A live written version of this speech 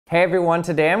Hey everyone,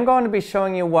 today I'm going to be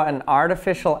showing you what an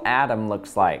artificial atom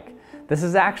looks like. This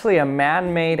is actually a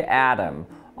man-made atom,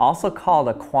 also called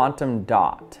a quantum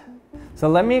dot. So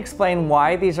let me explain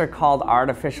why these are called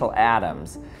artificial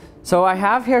atoms. So I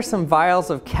have here some vials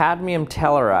of cadmium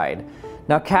telluride.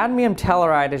 Now cadmium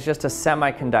telluride is just a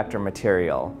semiconductor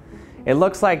material. It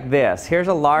looks like this. Here's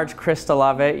a large crystal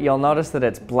of it. You'll notice that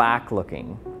it's black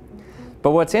looking.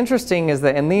 But what's interesting is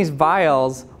that in these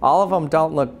vials, all of them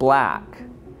don't look black.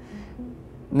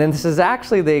 And then this is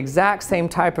actually the exact same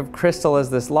type of crystal as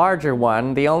this larger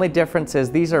one. The only difference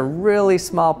is these are really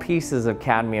small pieces of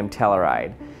cadmium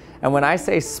telluride. And when I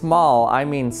say small, I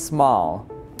mean small.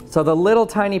 So the little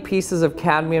tiny pieces of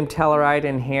cadmium telluride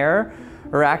in here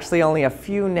are actually only a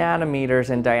few nanometers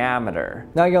in diameter.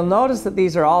 Now you'll notice that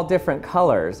these are all different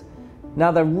colors.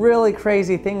 Now the really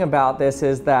crazy thing about this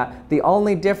is that the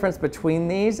only difference between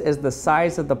these is the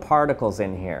size of the particles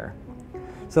in here.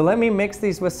 So let me mix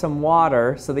these with some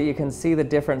water so that you can see the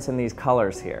difference in these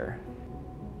colors here.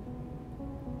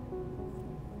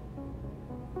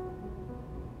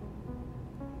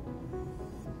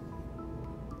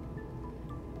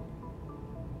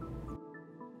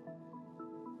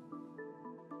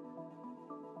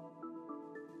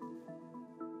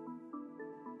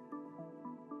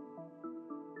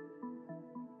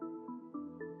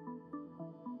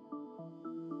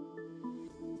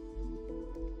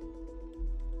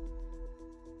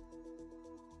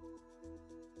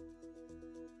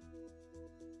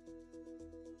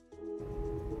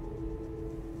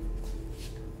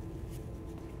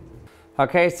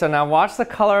 Okay, so now watch the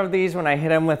color of these when I hit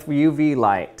them with UV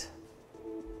light.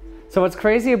 So what's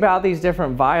crazy about these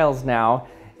different vials now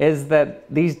is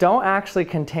that these don't actually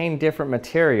contain different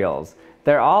materials.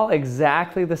 They're all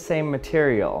exactly the same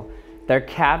material. They're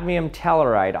cadmium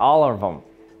telluride, all of them.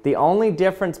 The only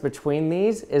difference between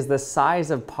these is the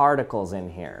size of particles in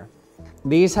here.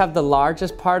 These have the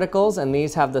largest particles and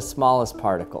these have the smallest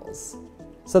particles.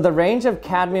 So the range of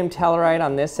cadmium telluride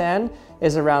on this end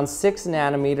is around 6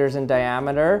 nanometers in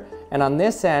diameter, and on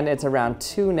this end it's around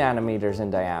 2 nanometers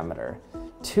in diameter.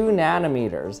 2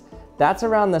 nanometers, that's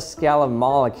around the scale of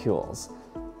molecules.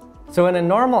 So in a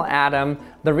normal atom,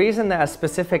 the reason that a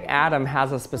specific atom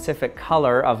has a specific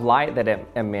color of light that it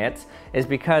emits is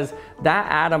because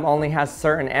that atom only has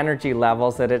certain energy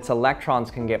levels that its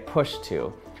electrons can get pushed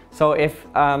to. So if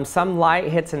some light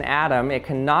hits an atom, it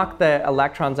can knock the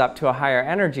electrons up to a higher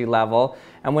energy level,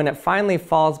 and when it finally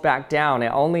falls back down, it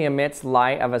only emits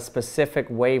light of a specific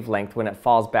wavelength when it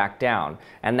falls back down,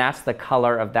 and that's the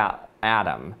color of that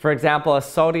atom. For example, a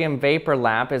sodium vapor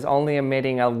lamp is only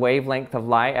emitting a wavelength of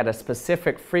light at a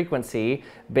specific frequency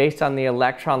based on the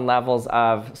electron levels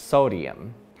of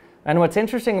sodium. And what's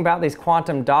interesting about these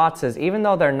quantum dots is even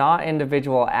though they're not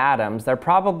individual atoms, they're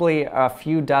probably a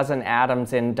few dozen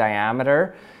atoms in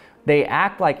diameter, they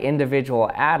act like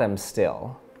individual atoms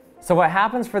still. So what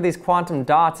happens for these quantum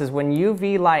dots is when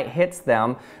UV light hits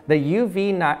them, the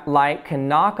UV light can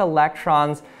knock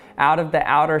electrons out of the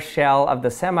outer shell of the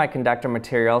semiconductor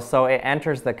material, so it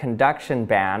enters the conduction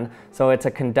band, so it's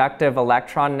a conductive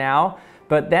electron now,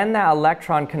 but then that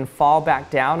electron can fall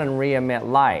back down and re-emit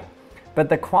light. But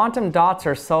the quantum dots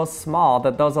are so small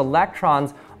that those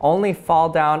electrons only fall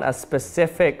down a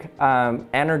specific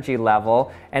energy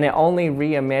level, and it only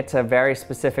re-emits a very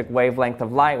specific wavelength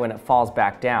of light when it falls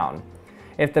back down.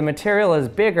 If the material is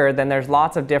bigger, then there's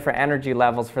lots of different energy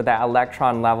levels for that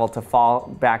electron level to fall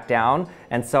back down,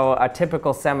 and so a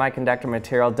typical semiconductor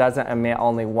material doesn't emit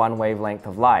only one wavelength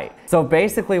of light. So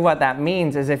basically what that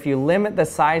means is if you limit the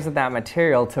size of that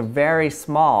material to very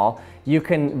small, you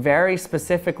can very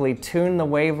specifically tune the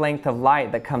wavelength of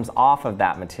light that comes off of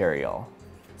that material.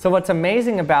 So what's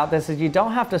amazing about this is you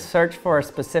don't have to search for a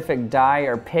specific dye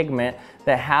or pigment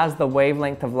that has the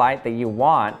wavelength of light that you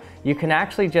want. You can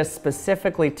actually just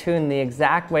specifically tune the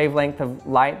exact wavelength of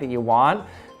light that you want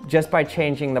just by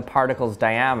changing the particle's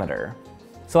diameter.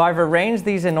 So I've arranged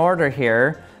these in order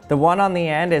here. The one on the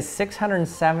end is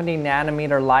 670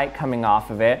 nanometer light coming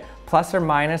off of it, plus or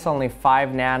minus only 5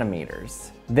 nanometers.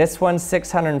 This one's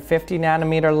 650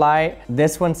 nanometer light,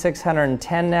 this one's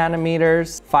 610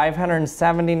 nanometers,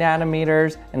 570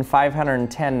 nanometers, and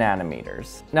 510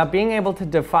 nanometers. Now being able to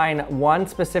define one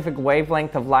specific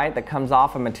wavelength of light that comes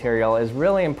off a material is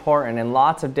really important in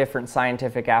lots of different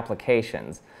scientific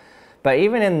applications. But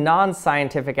even in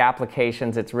non-scientific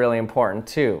applications, it's really important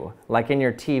too, like in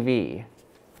your TV.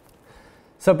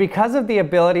 So because of the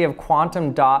ability of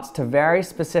quantum dots to very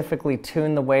specifically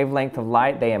tune the wavelength of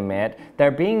light they emit,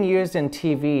 they're being used in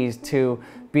TVs to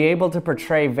be able to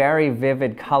portray very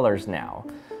vivid colors now.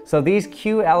 So these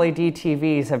QLED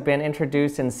TVs have been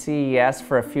introduced in CES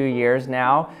for a few years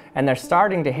now, and they're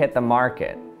starting to hit the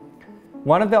market.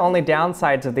 One of the only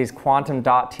downsides of these quantum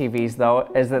dot TVs, though,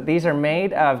 is that these are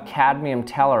made of cadmium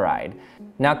telluride.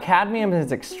 Now, cadmium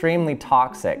is extremely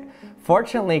toxic.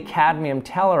 Fortunately, cadmium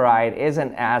telluride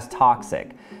isn't as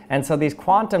toxic. And so these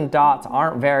quantum dots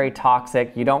aren't very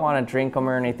toxic. You don't want to drink them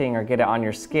or anything or get it on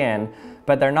your skin,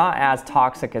 but they're not as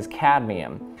toxic as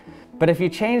cadmium. But if you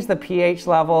change the pH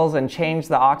levels and change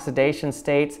the oxidation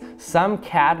states, some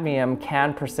cadmium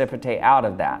can precipitate out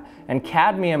of that. And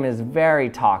cadmium is very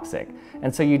toxic.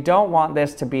 And so you don't want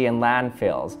this to be in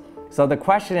landfills. So the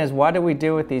question is, what do we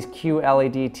do with these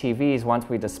QLED TVs once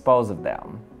we dispose of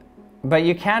them? But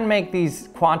you can make these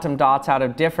quantum dots out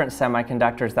of different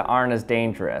semiconductors that aren't as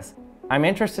dangerous. I'm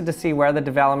interested to see where the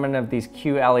development of these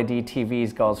QLED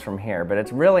TVs goes from here, but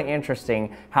it's really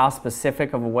interesting how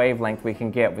specific of a wavelength we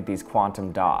can get with these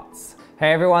quantum dots.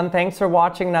 Hey everyone, thanks for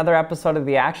watching another episode of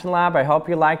the Action Lab. I hope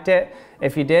you liked it.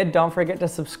 If you did, don't forget to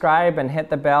subscribe and hit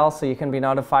the bell so you can be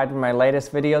notified when my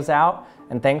latest video's out.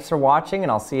 And thanks for watching,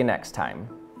 and I'll see you next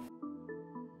time.